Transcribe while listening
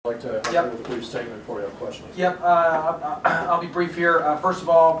I'd like to Yep. with a brief statement before we have questions. Yep, I'll be brief here. First of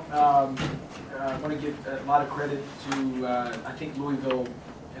all, I want to give a lot of credit to, I think Louisville,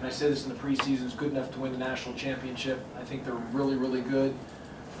 and I said this in the preseason, is good enough to win the national championship. I think they're really, really good.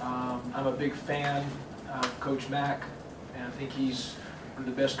 I'm a big fan of Coach Mack, and I think he's one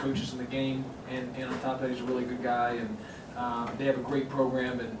of the best coaches in the game, and on top of that, he's a really good guy, and they have a great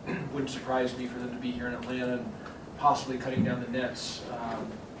program, and it wouldn't surprise me for them to be here in Atlanta and possibly cutting down the nets,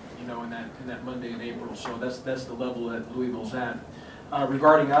 you know, in that Monday in April. So that's the level that Louisville's at.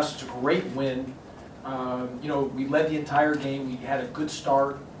 Regarding us, it's a great win. You know, we led the entire game. We had a good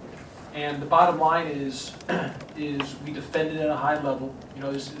start, and the bottom line is we defended at a high level. You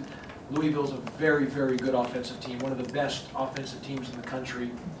know, Louisville's a very, very good offensive team, one of the best offensive teams in the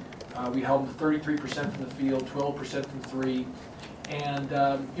country. We held them to 33% from the field, 12% from three. And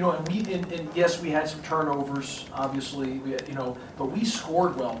you know, and yes, we had some turnovers, obviously, you know, but we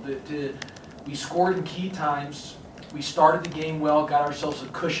scored well. We scored in key times. We started the game well, got ourselves a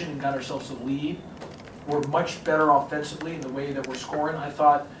cushion, and got ourselves a lead. We're much better offensively in the way that we're scoring. I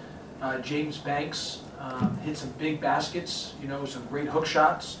thought James Banks hit some big baskets, you know, some great hook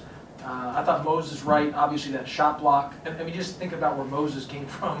shots. I thought Moses Wright, obviously that shot block. And I mean, just think about where Moses came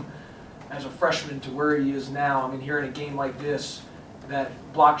from as a freshman to where he is now. I mean, here in a game like this, that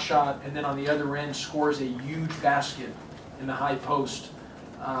block shot, and then on the other end scores a huge basket in the high post.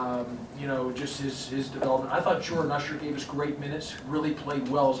 You know, just his development. I thought Jordan Usher gave us great minutes, really played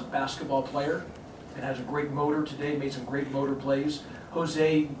well as a basketball player, and has a great motor today, made some great motor plays.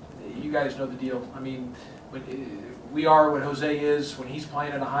 Jose, you guys know the deal. I mean, we are what Jose is when he's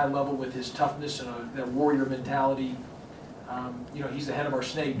playing at a high level with his toughness and that warrior mentality. You know, he's the head of our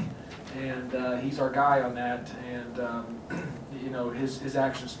snake, and he's our guy on that, and you know, his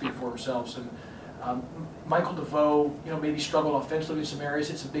actions speak for themselves. And Michael DeVoe, you know, maybe struggled offensively in some areas,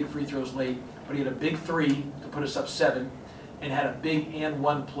 hit some big free throws late, but he had a big three to put us up 7, and had a big and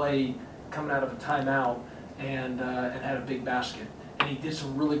one play coming out of a timeout, and had a big basket. And he did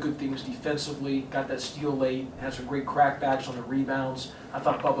some really good things defensively, got that steal late, had some great crackbacks on the rebounds. I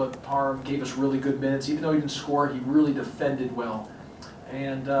thought Bubba Parham gave us really good minutes. Even though he didn't score, he really defended well.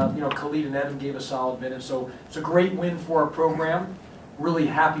 And, you know, Khalid and Evan gave us solid minutes. So it's a great win for our program. Really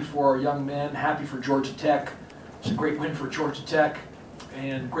happy for our young men, happy for Georgia Tech. It's a great win for Georgia Tech,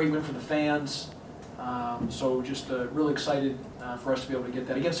 and great win for the fans. So just really excited for us to be able to get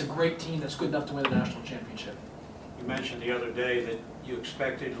that against a great team that's good enough to win the national championship. You mentioned the other day that you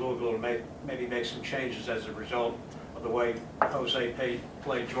expected Louisville to maybe make some changes as a result of the way Jose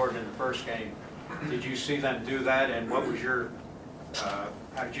played Jordan in the first game. Did you see them do that, and what was your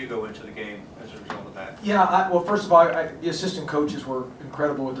how did you go into the game as a result of that? Yeah, well, first of all, the assistant coaches were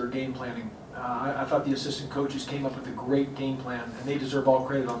incredible with their game planning. I thought the assistant coaches came up with a great game plan, and they deserve all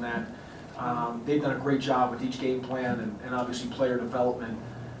credit on that. They've done a great job with each game plan and obviously player development.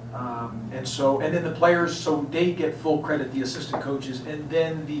 And then the players, so they get full credit, the assistant coaches, and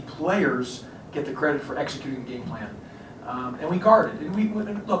then the players get the credit for executing the game plan. And we guarded.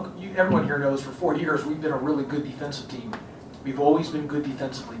 And look, everyone here knows for 4 years we've been a really good defensive team. We've always been good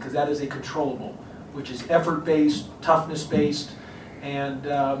defensively because that is a controllable, which is effort-based, toughness-based, and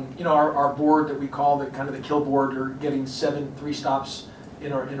you know, our board that we call the kind of the kill board, are getting 7 3-stops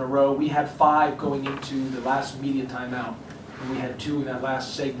in a row. We had 5 going into the last media timeout, and we had 2 in that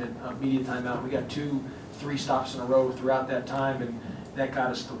last segment of media timeout. We got 2 3-stops in a row throughout that time, and that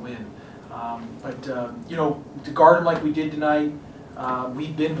got us the win. You know, to guard them like we did tonight.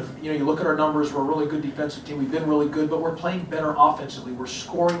 We've been, you know, you look at our numbers, we're a really good defensive team. We've been really good, but we're playing better offensively. We're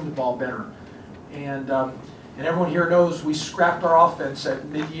scoring the ball better. And everyone here knows we scrapped our offense at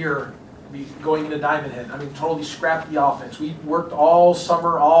mid-year going into Diamond Head. I mean, totally scrapped the offense. We worked all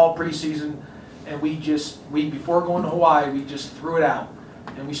summer, all preseason, and before going to Hawaii, we just threw it out.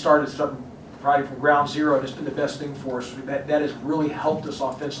 And we started something probably from ground zero, and it's been the best thing for us. That has really helped us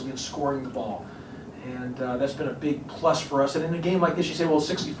offensively in scoring the ball. And that's been a big plus for us. And in a game like this, you say, well,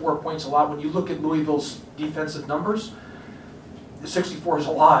 64 points a lot. When you look at Louisville's defensive numbers, 64 is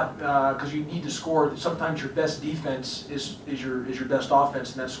a lot because you need to score. Sometimes your best defense is your best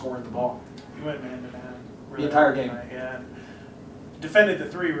offense, and that's scoring the ball. You went man to man. The entire game. Yeah. Defended the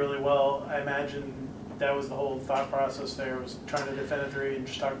 3 really well. I imagine that was the whole thought process there, was trying to defend a 3 and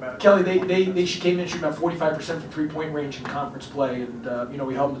just talk about it. Kelly, they came in shooting about 45% from three-point range in conference play, and you know,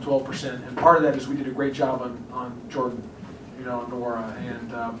 we held them to 12%. And part of that is we did a great job on Jordan, you know, Nora,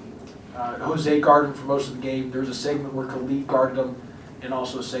 and Jose guarded him for most of the game. There was a segment where Khalid guarded him, and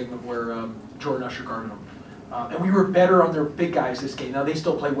also a segment where Jordan Usher guarded him. And we were better on their big guys this game. Now, they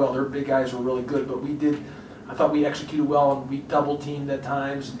still play well. Their big guys were really good, but we did I thought we executed well, and we double teamed at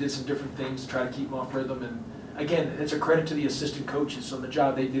times and did some different things to try to keep them off rhythm. And again, it's a credit to the assistant coaches on the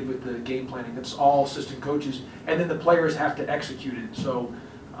job they did with the game planning. It's all assistant coaches, and then the players have to execute it. So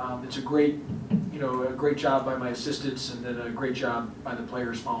it's a great, a great job by my assistants, and then a great job by the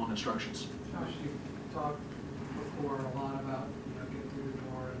players following instructions. Josh, you talked before a lot about, getting through the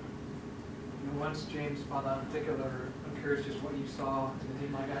door. And, once James found out in particular, I'm curious just what you saw in the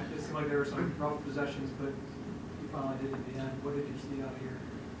team. Like, it seemed like there were some rough possessions, but you finally did at the end. What did you see out of here?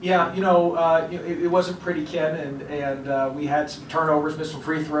 Yeah, it wasn't pretty, Ken, and we had some turnovers, missed some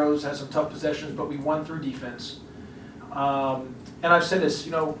free throws, had some tough possessions, but we won through defense. And I've said this, I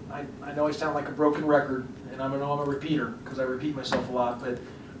know I sound like a broken record, and I know I'm a repeater because I repeat myself a lot, but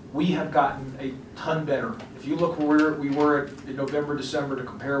we have gotten a ton better. If you look where we were in November, December to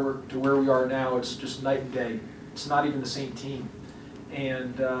compare to where we are now, it's just night and day. It's not even the same team.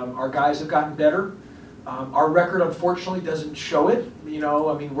 And our guys have gotten better. Our record, unfortunately, doesn't show it.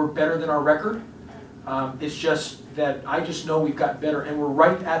 We're better than our record. It's just that I just know we've gotten better, and we're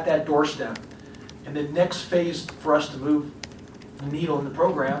right at that doorstep. And the next phase for us to move the needle in the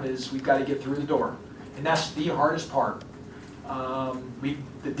program is we've got to get through the door. And that's the hardest part.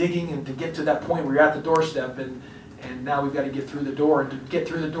 The digging and to get to that point where you're at the doorstep, and now we've got to get through the door. And to get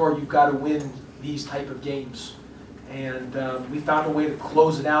through the door, you've got to win these type of games. And we found a way to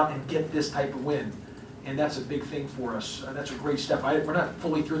close it out and get this type of win. And that's a big thing for us. That's a great step. We're not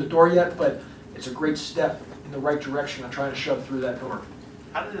fully through the door yet, but it's a great step in the right direction on trying to shove through that door.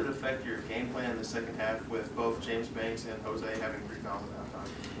 How did it affect your game plan in the second half with both James Banks and Jose having 3 fouls at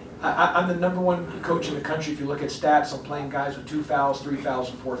halftime? I'm the #1 coach in the country. If you look at stats, I'm playing guys with 2 fouls, 3 fouls,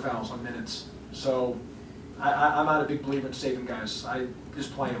 and 4 fouls on minutes. So I'm not a big believer in saving guys. I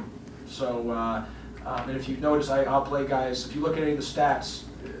just play them. So, and if you notice, I'll play guys. If you look at any of the stats,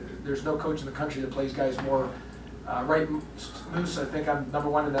 there's no coach in the country that plays guys more. Right, Moose, I think I'm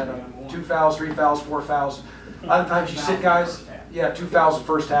 #1 in that. 2 fouls, 3 fouls, 4 fouls. A lot of times you sit guys, 2 fouls the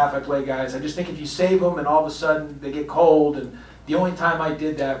first half, I play guys. I just think if you save them and all of a sudden they get cold, and the only time I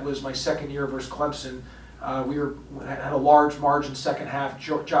did that was my second year versus Clemson. We had a large margin second half.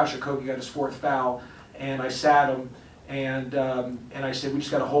 Josh Okogie got his 4th foul, and I sat him, and I said we just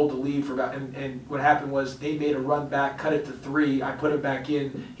got to hold the lead for about. And what happened was they made a run back, cut it to 3. I put him back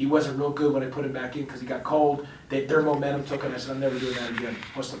in. He wasn't real good when I put him back in because he got cold. Their momentum took it. I said I'm never doing that again.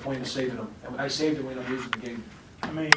 What's the point of saving him? And I saved him when I'm losing the game. How many